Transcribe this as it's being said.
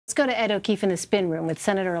Let's go to Ed O'Keefe in the spin room with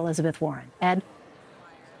Senator Elizabeth Warren. Ed?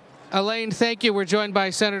 Elaine, thank you. We're joined by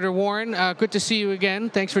Senator Warren. Good to see you again.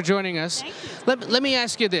 Thanks for joining us. Let me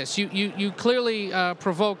ask you this. You clearly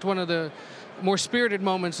provoked one of the more spirited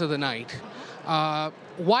moments of the night.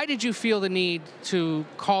 Why did you feel the need to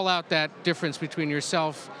call out that difference between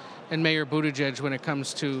yourself and Mayor Buttigieg when it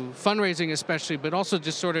comes to fundraising especially, but also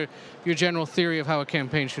just sort of your general theory of how a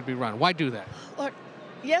campaign should be run? Why do that? Look,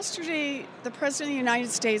 yesterday the President of the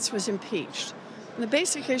United States was impeached. And the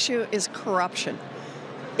basic issue is corruption.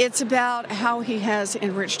 It's about how he has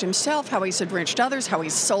enriched himself, how he's enriched others, how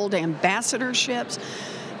he's sold ambassadorships.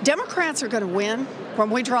 Democrats are going to win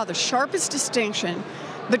when we draw the sharpest distinction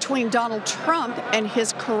between Donald Trump and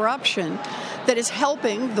his corruption that is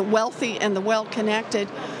helping the wealthy and the well-connected,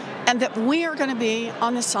 and that we are going to be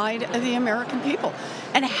on the side of the American people.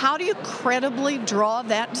 And how do you credibly draw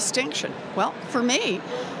that distinction? Well, for me,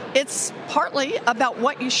 it's partly about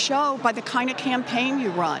what you show by the kind of campaign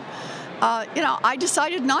you run. I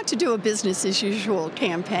decided not to do a business as usual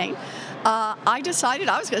campaign. I decided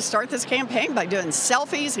I was going to start this campaign by doing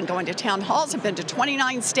selfies and going to town halls. I've been to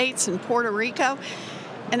 29 states and Puerto Rico,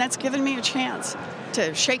 and that's given me a chance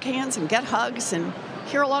to shake hands and get hugs and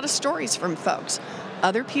hear a lot of stories from folks.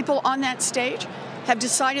 Other people on that stage have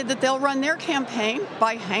decided that they'll run their campaign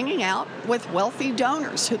by hanging out with wealthy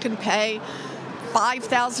donors who can pay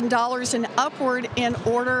 $5,000 and upward in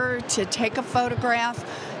order to take a photograph,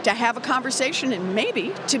 to have a conversation, and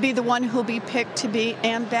maybe to be the one who'll be picked to be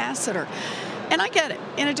ambassador. And I get it.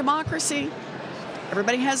 In a democracy,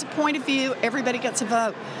 everybody has a point of view, everybody gets a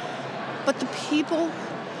vote. But the people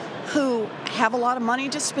who have a lot of money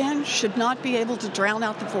to spend should not be able to drown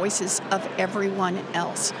out the voices of everyone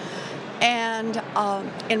else. And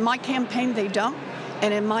in my campaign, they don't.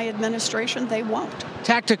 And in my administration, they won't.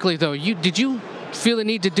 Tactically, though, did you feel the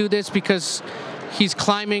need to do this because he's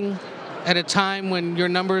climbing at a time when your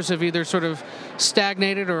numbers have either sort of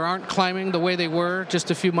stagnated or aren't climbing the way they were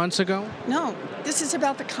just a few months ago? No, this is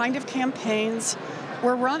about the kind of campaigns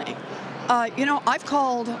we're running. I've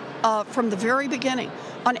called from the very beginning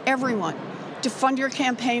on everyone to fund your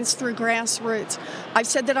campaigns through grassroots. I've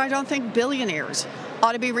said that I don't think billionaires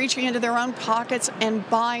ought to be reaching into their own pockets and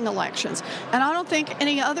buying elections. And I don't think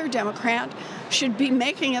any other Democrat should be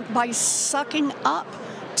making it by sucking up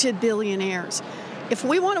to billionaires. If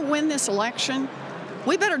we want to win this election,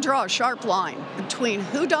 we better draw a sharp line between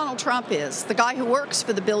who Donald Trump is, the guy who works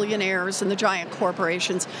for the billionaires and the giant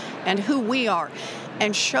corporations, and who we are,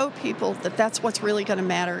 and show people that that's what's really going to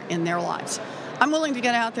matter in their lives. I'm willing to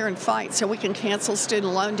get out there and fight so we can cancel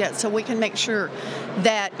student loan debt, so we can make sure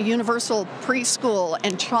that universal preschool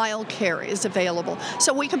and child care is available,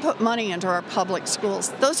 so we can put money into our public schools.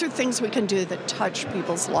 Those are things we can do that touch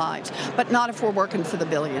people's lives, but not if we're working for the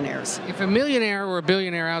billionaires. If a millionaire or a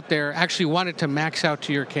billionaire out there actually wanted to max out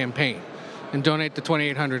to your campaign and donate the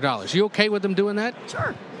 $2,800, you okay with them doing that?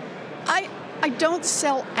 Sure. I don't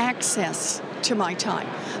sell access to my time.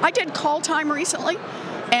 I did call time recently,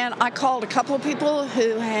 and I called a couple of people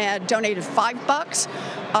who had donated $5.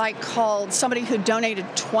 I called somebody who donated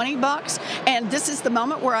 $20. And this is the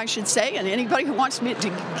moment where I should say, and anybody who wants me to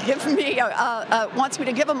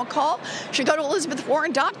give them a call should go to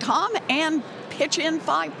elizabethwarren.com and pitch in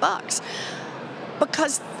 $5.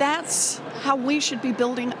 Because that's how we should be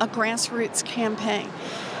building a grassroots campaign.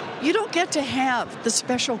 You don't get to have the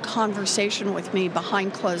special conversation with me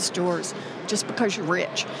behind closed doors just because you're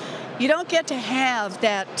rich. You don't get to have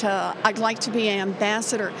that I'd like to be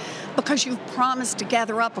ambassador because you've promised to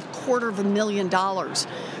gather up $250,000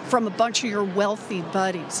 from a bunch of your wealthy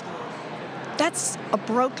buddies. That's a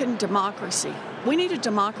broken democracy. We need a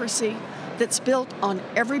democracy that's built on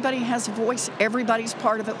everybody has a voice, everybody's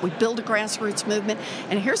part of it. We build a grassroots movement.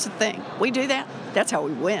 And here's the thing, we do that, that's how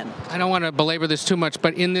we win. I don't want to belabor this too much,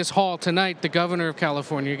 but in this hall tonight, the governor of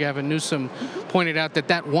California, Gavin Newsom, pointed out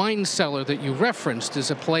that wine cellar that you referenced is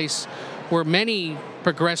a place where many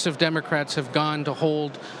progressive Democrats have gone to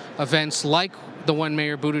hold events like the one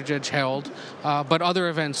Mayor Buttigieg held, but other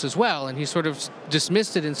events as well. And he sort of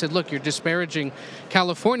dismissed it and said, look, you're disparaging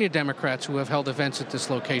California Democrats who have held events at this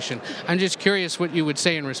location. I'm just curious what you would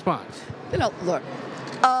say in response. Look,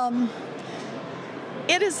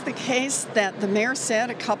 it is the case that the mayor said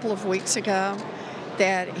a couple of weeks ago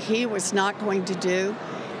that he was not going to do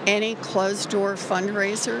any closed-door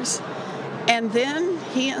fundraisers. And then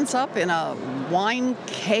he ends up in a wine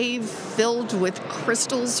cave filled with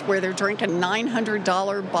crystals where they're drinking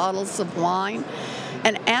 $900 bottles of wine.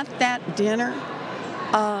 And at that dinner,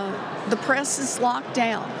 the press is locked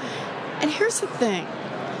down. And here's the thing.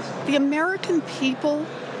 The American people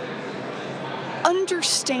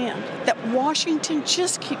understand that Washington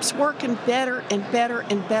just keeps working better and better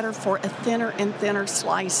and better for a thinner and thinner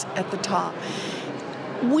slice at the top.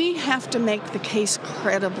 We have to make the case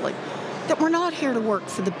credibly that we're not here to work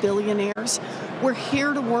for the billionaires. We're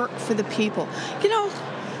here to work for the people. You know,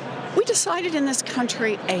 we decided in this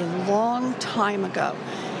country a long time ago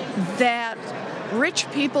that rich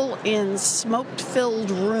people in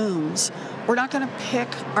smoke-filled rooms were not going to pick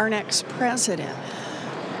our next president.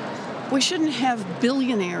 We shouldn't have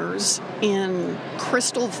billionaires in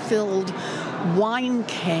crystal-filled wine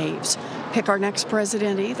caves pick our next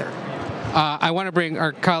president either. I want to bring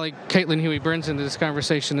our colleague Caitlin Huey-Burns into this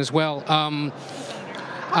conversation as well.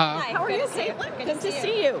 Hi, how are you, Caitlin? Good to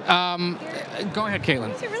see you. Go ahead,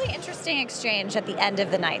 Caitlin. It was a really interesting exchange at the end of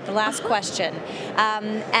the night, the last question,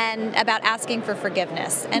 and about asking for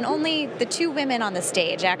forgiveness. And only the two women on the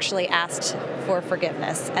stage actually asked for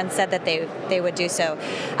forgiveness and said that they would do so.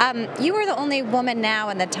 You are the only woman now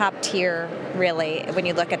in the top tier, really, when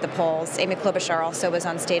you look at the polls. Amy Klobuchar also was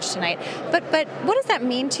on stage tonight. But what does that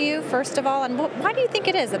mean to you, first of all? And why do you think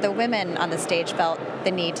it is that the women on the stage felt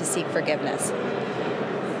the need to seek forgiveness?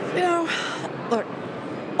 You know, look,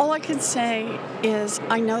 all I can say is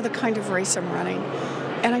I know the kind of race I'm running,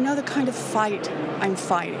 and I know the kind of fight I'm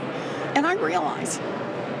fighting. And I realize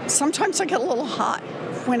sometimes I get a little hot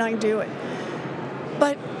when I do it.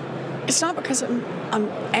 But it's not because I'm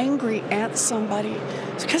angry at somebody.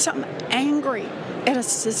 It's because I'm angry at a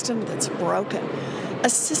system that's broken, a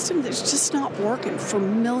system that's just not working for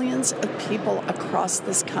millions of people across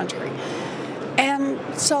this country. And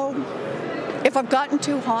so if I've gotten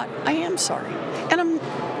too hot, I am sorry. And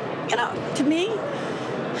to me,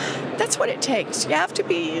 that's what it takes. You have to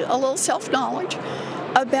be a little self-knowledge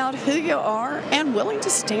about who you are and willing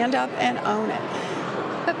to stand up and own it.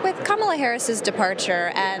 But with Kamala Harris's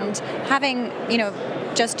departure and having,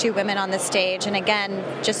 just two women on the stage, and again,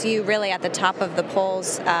 just you really at the top of the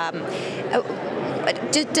polls, has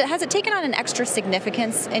it taken on an extra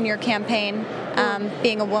significance in your campaign,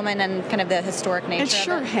 being a woman and kind of the historic nature of it? It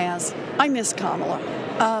sure has. I miss Kamala.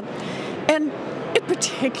 And it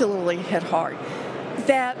particularly hit hard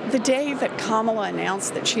that the day that Kamala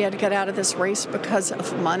announced that she had to get out of this race because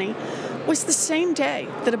of money was the same day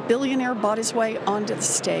that a billionaire bought his way onto the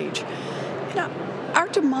stage. Our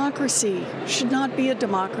democracy should not be a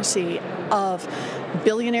democracy of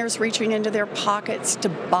billionaires reaching into their pockets to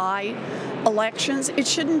buy elections. It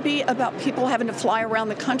shouldn't be about people having to fly around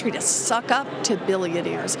the country to suck up to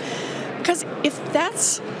billionaires. Because if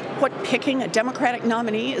that's what picking a Democratic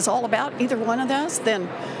nominee is all about, either one of those, then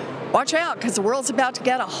watch out, because the world's about to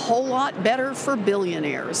get a whole lot better for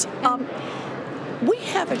billionaires. We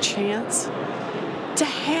have a chance to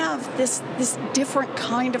have this different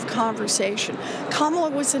kind of conversation.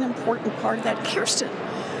 Kamala was an important part of that. Kirsten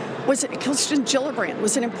Gillibrand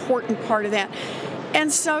was an important part of that.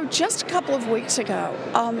 And so just a couple of weeks ago,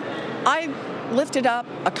 I lifted up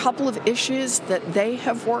a couple of issues that they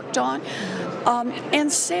have worked on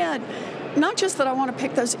and said, not just that I want to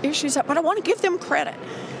pick those issues up, but I want to give them credit.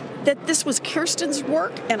 That this was Kirsten's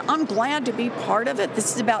work, and I'm glad to be part of it.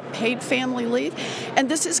 This is about paid family leave, and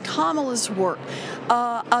this is Kamala's work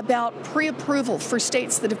about pre-approval for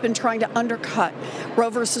states that have been trying to undercut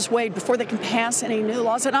Roe versus Wade before they can pass any new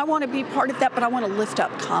laws. And I want to be part of that, but I want to lift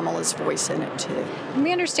up Kamala's voice in it too.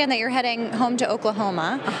 We understand that you're heading home to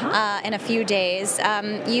Oklahoma in a few days.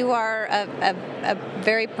 You are a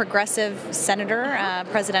very progressive senator,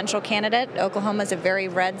 presidential candidate. Oklahoma is a very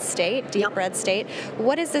red state, deep red state.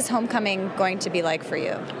 What is this homecoming going to be like for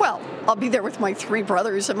you? Well, I'll be there with my three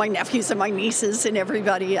brothers and my nephews and my nieces and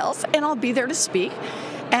everybody else, and I'll be there to speak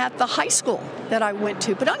at the high school that I went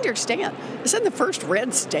to. But understand, this isn't the first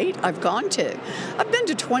red state I've gone to. I've been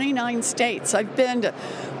to 29 states. I've been to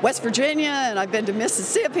West Virginia, and I've been to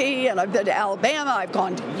Mississippi, and I've been to Alabama. I've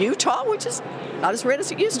gone to Utah, which is not as red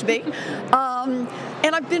as it used to be. And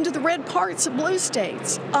I've been to the red parts of blue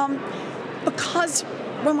states. Because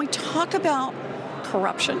when we talk about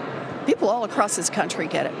corruption, people all across this country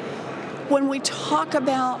get it. When we talk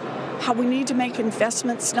about how we need to make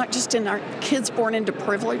investments, not just in our kids born into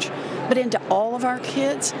privilege, but into all of our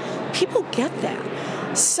kids, people get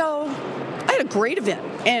that. So I had a great event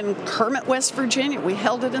in Kermit, West Virginia. We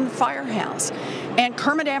held it in the firehouse. And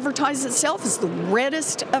Kermit advertised itself as the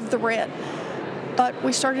reddest of the red. But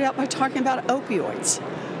we started out by talking about opioids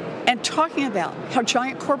and talking about how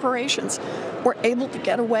giant corporations were able to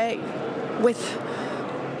get away with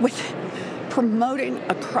promoting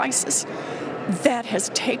a crisis that has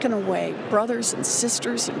taken away brothers and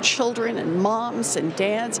sisters and children and moms and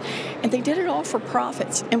dads, and they did it all for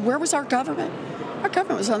profits. And where was our government? Our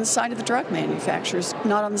government was on the side of the drug manufacturers,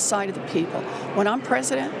 not on the side of the people. When I'm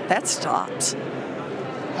president, that stops.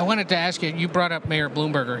 I wanted to ask you, you brought up Mayor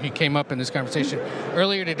Bloomberg, he came up in this conversation.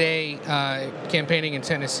 Earlier today, campaigning in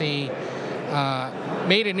Tennessee,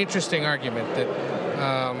 made an interesting argument that,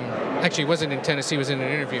 actually it wasn't in Tennessee, it was in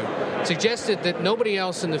an interview, suggested that nobody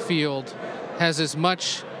else in the field has as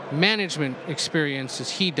much management experience as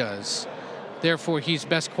he does. Therefore, he's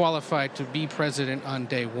best qualified to be president on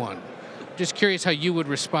day one. Just curious how you would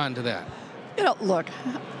respond to that. You know, look,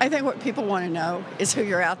 I think what people want to know is who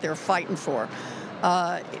you're out there fighting for.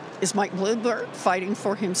 Is Mike Bloomberg fighting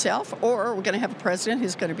for himself, or are we going to have a president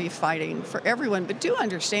who's going to be fighting for everyone? But do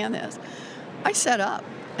understand this. I set up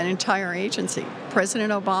an entire agency.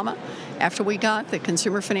 President Obama, after we got the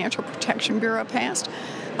Consumer Financial Protection Bureau passed,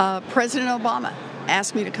 President Obama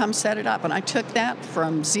asked me to come set it up, and I took that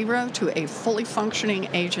from zero to a fully functioning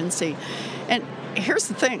agency. And here's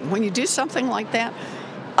the thing, when you do something like that,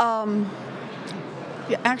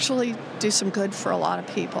 you actually do some good for a lot of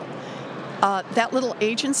people. That little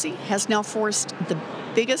agency has now forced the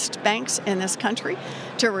biggest banks in this country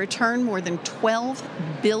to return more than $12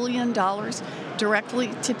 billion directly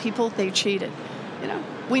to people they cheated. You know,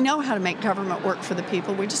 we know how to make government work for the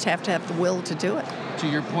people. We just have to have the will to do it. To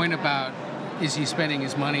your point about, is he spending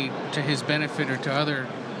his money to his benefit or to other,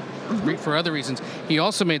 for other reasons, he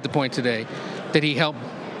also made the point today that he helped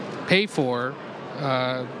pay for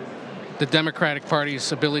the Democratic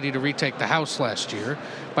Party's ability to retake the House last year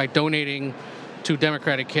by donating to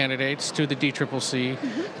Democratic candidates, to the DCCC,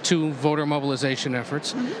 to voter mobilization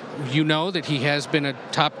efforts. You know that he has been a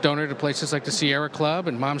top donor to places like the Sierra Club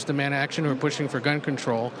and Moms Demand Action, who are pushing for gun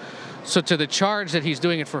control. So to the charge that he's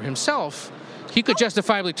doing it for himself, he could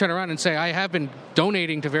justifiably turn around and say, I have been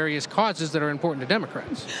donating to various causes that are important to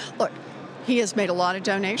Democrats. Look, he has made a lot of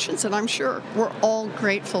donations, and I'm sure we're all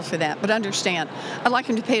grateful for that. But understand, I'd like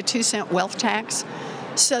him to pay a 2-cent wealth tax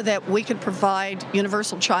so that we could provide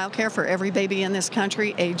universal child care for every baby in this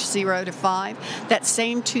country, age 0 to 5. That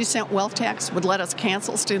same 2-cent wealth tax would let us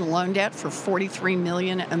cancel student loan debt for 43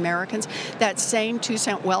 million Americans. That same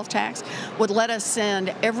 2-cent wealth tax would let us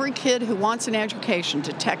send every kid who wants an education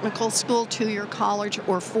to technical school, 2-year college,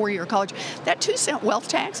 or 4-year college. That 2-cent wealth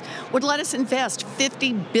tax would let us invest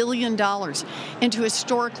 $50 billion into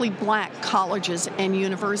historically black colleges and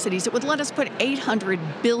universities. It would let us put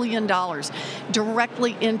 $800 billion directly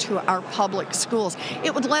into our public schools.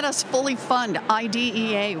 It would let us fully fund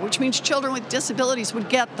IDEA, which means children with disabilities would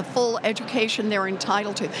get the full education they're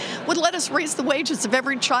entitled to. Would let us raise the wages of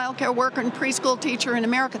every child care worker and preschool teacher in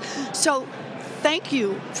America. So thank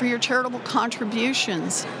you for your charitable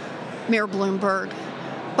contributions, Mayor Bloomberg.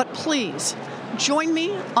 But please, join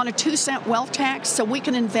me on a 2-cent wealth tax so we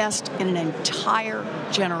can invest in an entire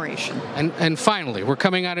generation. And finally, we're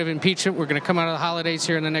coming out of impeachment. We're going to come out of the holidays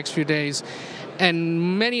here in the next few days.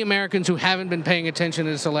 And many Americans who haven't been paying attention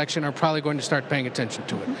to this election are probably going to start paying attention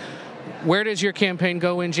to it. Where does your campaign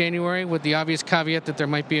go in January, with the obvious caveat that there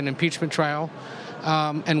might be an impeachment trial?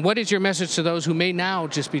 And what is your message to those who may now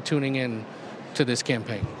just be tuning in to this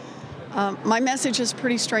campaign? My message is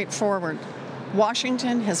pretty straightforward.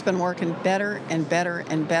 Washington has been working better and better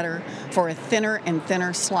and better for a thinner and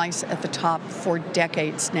thinner slice at the top for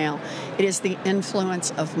decades now. It is the influence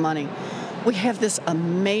of money. We have this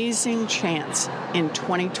amazing chance in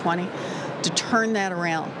 2020 to turn that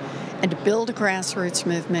around and to build a grassroots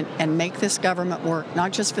movement and make this government work,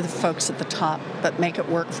 not just for the folks at the top, but make it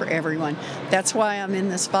work for everyone. That's why I'm in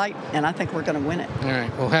this fight, and I think we're going to win it. All right.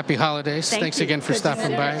 Well, happy holidays. Thanks again for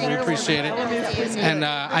stopping by. We appreciate it. And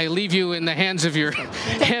I leave you in the hands of your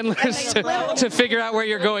handlers to figure out where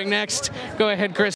you're going next. Go ahead, Chris.